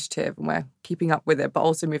 50/50 initiative, and we're keeping up with it, but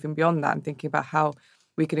also moving beyond that and thinking about how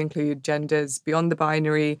we can include genders beyond the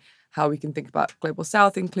binary, how we can think about Global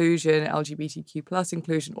South inclusion, LGBTQ plus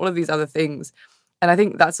inclusion, all of these other things. And I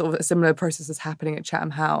think that's sort of a similar process that's happening at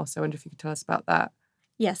Chatham House. I wonder if you could tell us about that.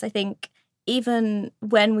 Yes, I think even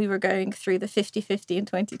when we were going through the 50/50 in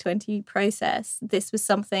 2020 process, this was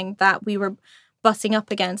something that we were butting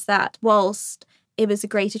up against, that whilst it was a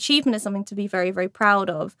great achievement, it's something to be very, very proud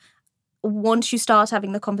of. Once you start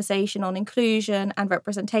having the conversation on inclusion and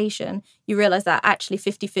representation, you realise that actually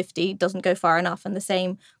 50/50 doesn't go far enough. And the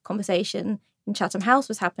same conversation in Chatham House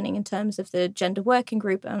was happening in terms of the gender working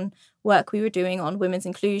group and work we were doing on women's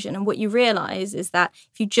inclusion. And what you realise is that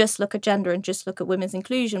if you just look at gender and just look at women's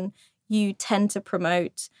inclusion, you tend to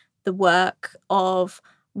promote the work of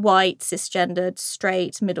white, cisgendered,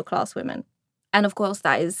 straight, middle-class women. And of course,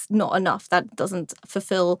 that is not enough. That doesn't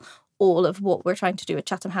fulfill all of what we're trying to do at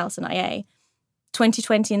Chatham House and IA.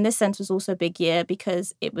 2020 in this sense was also a big year,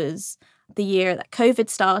 because it was the year that COVID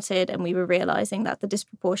started, and we were realising that the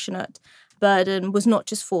disproportionate burden was not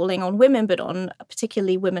just falling on women, but on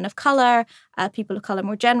particularly women of colour, people of colour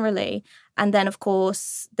more generally. And then, of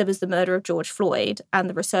course, there was the murder of George Floyd and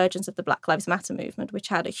the resurgence of the Black Lives Matter movement, which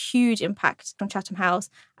had a huge impact on Chatham House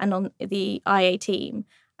and on the IA team.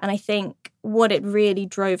 And I think what it really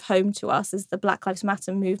drove home to us as the Black Lives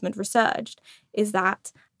Matter movement resurged is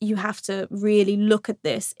that you have to really look at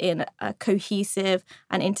this in a cohesive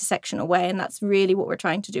and intersectional way. And that's really what we're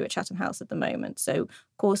trying to do at Chatham House at the moment. So,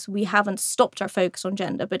 of course, we haven't stopped our focus on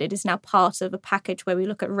gender, but it is now part of a package where we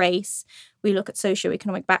look at race, we look at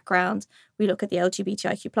socioeconomic background, we look at the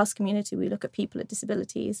LGBTIQ plus community, we look at people with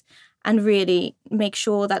disabilities, and really make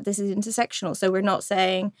sure that this is intersectional. So we're not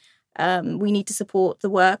saying we need to support the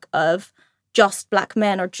work of just Black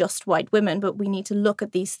men or just white women, but we need to look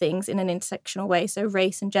at these things in an intersectional way. So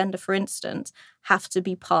race and gender, for instance, have to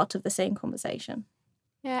be part of the same conversation.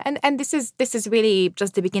 Yeah, and this is really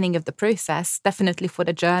just the beginning of the process, definitely for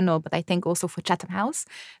the journal, but I think also for Chatham House.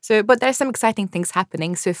 So, but there's some exciting things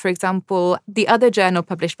happening. So, for example, the other journal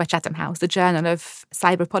published by Chatham House, the Journal of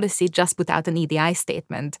Cyber Policy, just put out an EDI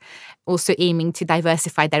statement, also aiming to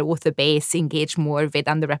diversify their author base, engage more with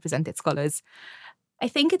underrepresented scholars. I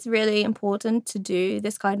think it's really important to do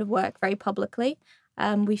this kind of work very publicly.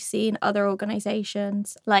 We've seen other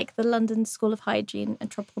organisations like the London School of Hygiene and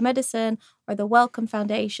Tropical Medicine or the Wellcome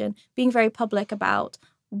Foundation being very public about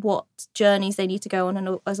what journeys they need to go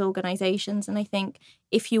on as organisations. And I think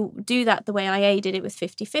if you do that the way IA did it with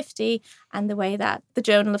 50/50 and the way that the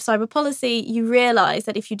Journal of Cyber Policy, you realise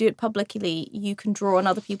that if you do it publicly, you can draw on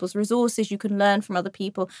other people's resources, you can learn from other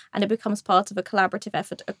people, and it becomes part of a collaborative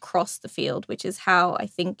effort across the field, which is how I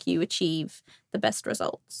think you achieve the best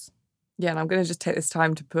results. Yeah, and I'm going to just take this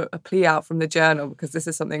time to put a plea out from the journal, because this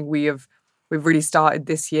is something we've really started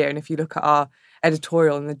this year. And if you look at our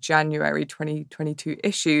editorial in the January 2022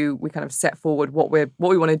 issue, we kind of set forward what we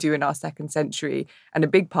want to do in our second century. And a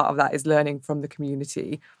big part of that is learning from the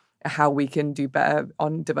community how we can do better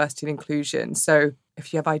on diversity and inclusion. So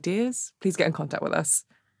if you have ideas, please get in contact with us.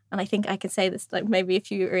 And I think I can say this, like maybe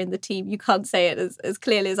if you are in the team, you can't say it as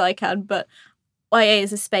clearly as I can, but IA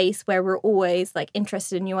is a space where we're always like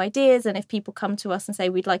interested in new ideas, and if people come to us and say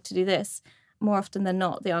we'd like to do this, more often than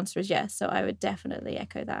not the answer is yes. So I would definitely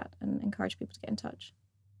echo that and encourage people to get in touch.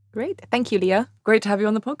 Great. Thank you, Leah. Great to have you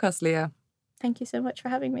on the podcast, Leah. Thank you so much for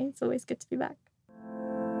having me. It's always good to be back.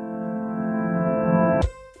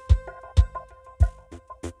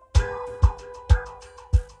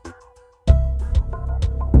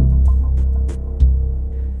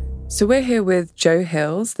 So we're here with Jo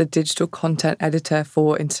Hills, the digital content editor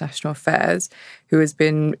for International Affairs, who has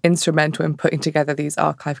been instrumental in putting together these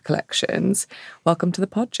archive collections. Welcome to the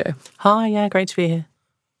pod, Jo. Hi, yeah, great to be here.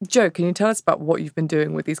 Jo, can you tell us about what you've been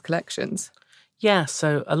doing with these collections? Yeah,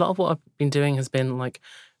 so a lot of what I've been doing has been like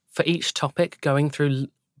for each topic going through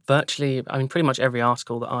virtually, pretty much every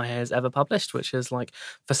article that IA has ever published, which is like,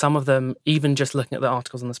 for some of them, even just looking at the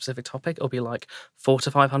articles on the specific topic, it'll be like 400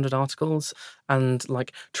 to 500 articles, and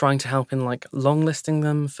like trying to help in like long listing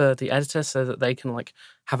them for the editor so that they can like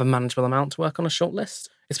have a manageable amount to work on a short list.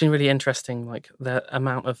 It's been really interesting, like the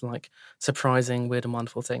amount of like surprising, weird and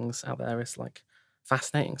wonderful things out there is like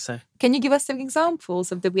fascinating. So can you give us some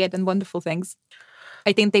examples of the weird and wonderful things?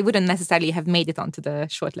 I think they wouldn't necessarily have made it onto the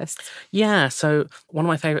shortlist. Yeah, so one of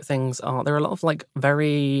my favourite things are there are a lot of like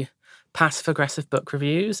very passive-aggressive book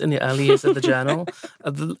reviews in the early years of the journal.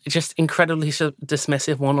 Just incredibly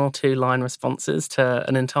dismissive 1 or 2 line responses to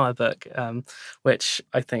an entire book, which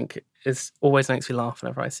I think is always makes me laugh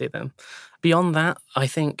whenever I see them. Beyond that, I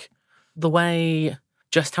think the way,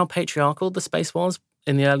 just how patriarchal the space was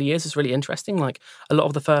in the early years is really interesting. Like a lot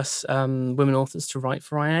of the first women authors to write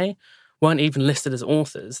for IA weren't even listed as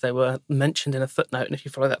authors. They were mentioned in a footnote, and if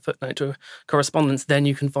you follow that footnote to a correspondence, then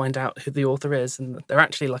you can find out who the author is, and they're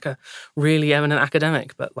actually like a really eminent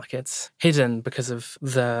academic, but like it's hidden because of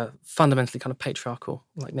the fundamentally kind of patriarchal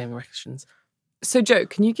like naming recognitions. So Jo,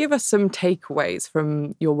 can you give us some takeaways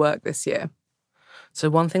from your work this year? So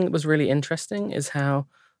one thing that was really interesting is how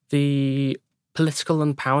the political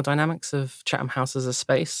and power dynamics of Chatham House as a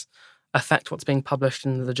space affect what's being published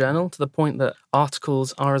in the journal, to the point that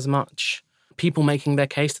articles are as much people making their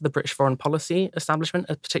case to the British foreign policy establishment,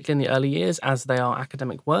 particularly in the early years, as they are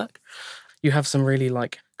academic work. You have some really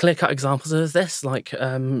like clear-cut examples of this, like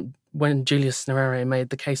when Julius Nyerere made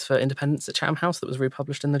the case for independence at Chatham House that was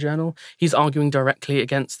republished in the journal. He's arguing directly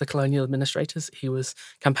against the colonial administrators he was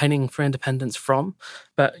campaigning for independence from,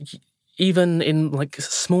 but even in like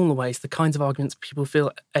smaller ways, the kinds of arguments people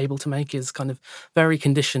feel able to make is kind of very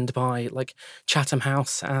conditioned by like Chatham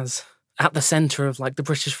House as at the centre of like the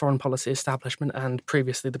British foreign policy establishment and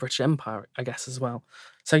previously the British Empire, I guess, as well.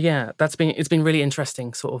 So yeah, it's been really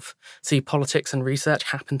interesting sort of see politics and research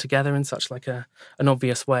happen together in such like an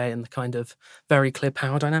obvious way, and the kind of very clear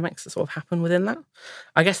power dynamics that sort of happen within that.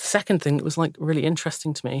 I guess the second thing that was like really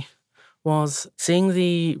interesting to me was seeing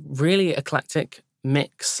the really eclectic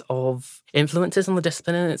mix of influences on the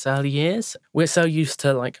discipline in its early years. We're so used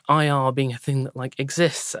to like IR being a thing that like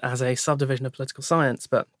exists as a subdivision of political science,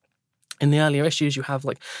 but in the earlier issues, you have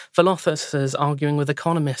like philosophers arguing with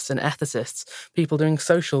economists and ethicists, people doing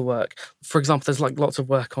social work. For example, there's like lots of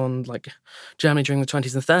work on like Germany during the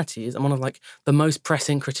 20s and 30s, and one of like the most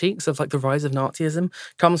pressing critiques of like the rise of Nazism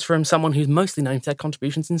comes from someone who's mostly known for their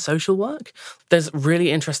contributions in social work. There's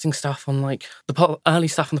really interesting stuff on like the early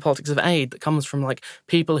stuff on the politics of aid that comes from like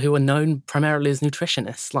people who are known primarily as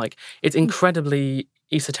nutritionists. Like it's incredibly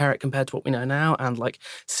esoteric compared to what we know now, and like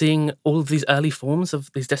seeing all of these early forms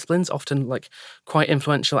of these disciplines, often like quite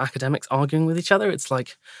influential academics arguing with each other. It's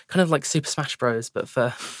like kind of like Super Smash Bros, but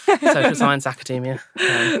for social science academia.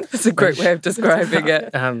 That's a great way of describing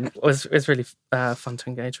it. Was really fun to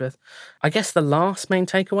engage with. I guess the last main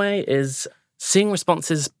takeaway is seeing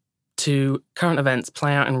responses to current events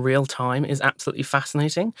play out in real time is absolutely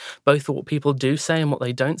fascinating, both for what people do say and what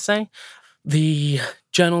they don't say. The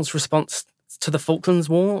journal's response to the Falklands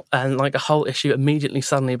War and like a whole issue immediately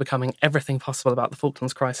suddenly becoming everything possible about the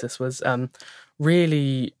Falklands crisis was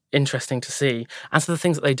really interesting to see. As for the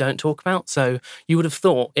things that they don't talk about, so you would have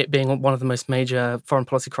thought, it being one of the most major foreign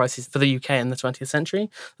policy crises for the UK in the 20th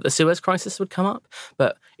century, that the Suez Crisis would come up,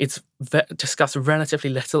 but it's discussed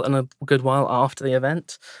relatively little and a good while after the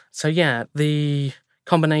event. So yeah, the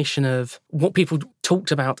combination of what people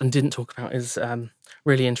talked about and didn't talk about is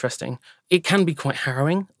really interesting. It can be quite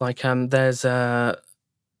harrowing. Like there's a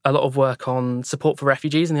lot of work on support for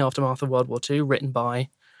refugees in the aftermath of World War II written by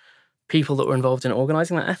people that were involved in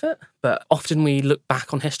organising that effort. But often we look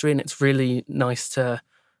back on history and it's really nice to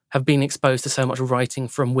have been exposed to so much writing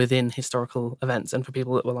from within historical events and for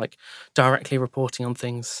people that were like directly reporting on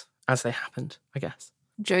things as they happened, I guess.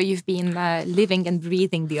 Jo, you've been living and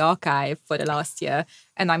breathing the archive for the last year,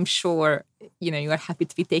 and I'm sure you are happy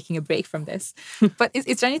to be taking a break from this. But is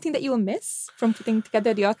there anything that you will miss from putting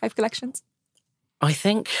together the archive collections? I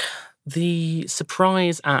think the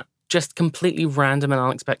surprise at just completely random and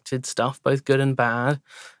unexpected stuff, both good and bad,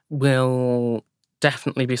 will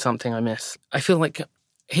definitely be something I miss. I feel like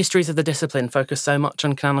histories of the discipline focus so much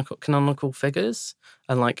on canonical figures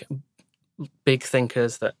and like big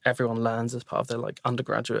thinkers that everyone learns as part of their like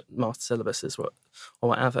undergraduate master syllabuses or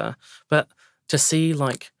whatever. But to see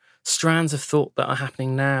like strands of thought that are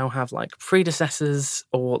happening now have like predecessors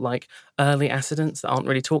or like early accidents that aren't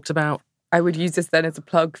really talked about. I would use this then as a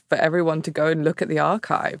plug for everyone to go and look at the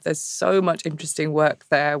archive. There's so much interesting work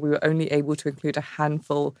there. We were only able to include a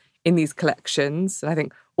handful in these collections. And I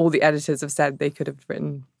think all the editors have said they could have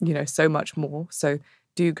written, so much more. So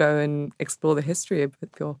do go and explore the history if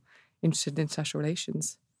you're interested in international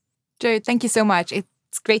relations. Jo, thank you so much.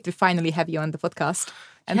 It's great to finally have you on the podcast.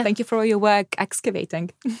 And thank you for all your work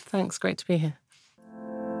excavating. Thanks, great to be here.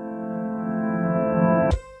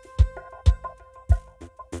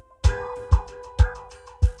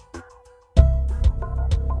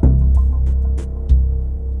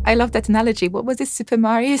 I love that analogy. What was it, Super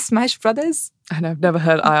Mario Smash Brothers? And I've never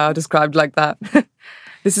heard IR described like that.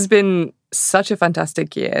 This has been such a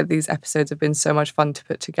fantastic year. These episodes have been so much fun to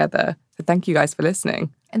put together. So thank you guys for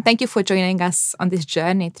listening. And thank you for joining us on this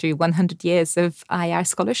journey through 100 years of IR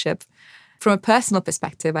scholarship. From a personal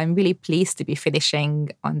perspective, I'm really pleased to be finishing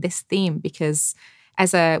on this theme because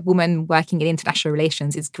as a woman working in international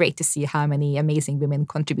relations, it's great to see how many amazing women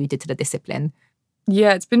contributed to the discipline.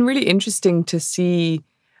 Yeah, it's been really interesting to see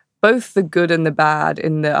both the good and the bad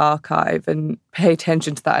in the archive and pay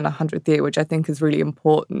attention to that in 100th year, which I think is really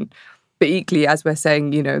important. But equally, as we're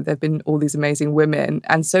saying, there have been all these amazing women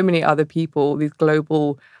and so many other people, these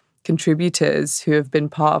global contributors who have been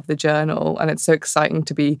part of the journal. And it's so exciting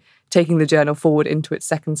to be taking the journal forward into its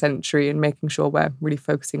second century and making sure we're really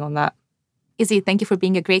focusing on that. Izzy, thank you for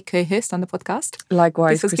being a great co-host on the podcast.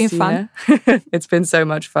 Likewise, this has Christina. been fun. It's been so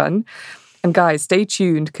much fun. And guys, stay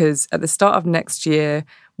tuned because at the start of next year,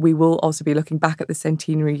 we will also be looking back at the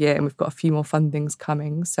centenary year and we've got a few more fun things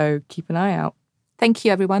coming. So keep an eye out. Thank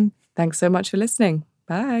you, everyone. Thanks so much for listening.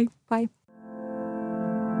 Bye. Bye.